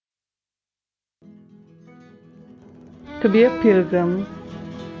to be a pilgrim.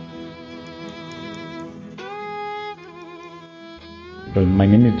 Well, my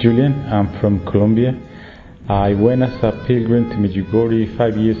name is Julian. I'm from Colombia. I went as a pilgrim to Medjugorje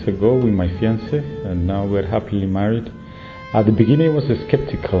 5 years ago with my fiancé, and now we're happily married. At the beginning, I was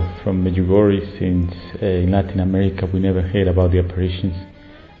skeptical from Medjugorje since in Latin America we never heard about the apparitions.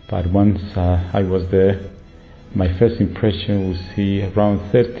 But once I was there, my first impression was see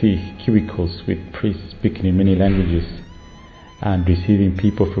around 30 cubicles with priests speaking in many languages and receiving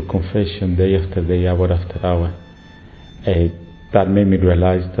people for confession day after day, hour after hour. That made me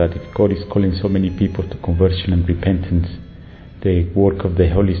realize that if God is calling so many people to conversion and repentance, the work of the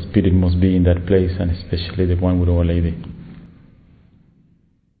Holy Spirit must be in that place, and especially the one with Our Lady.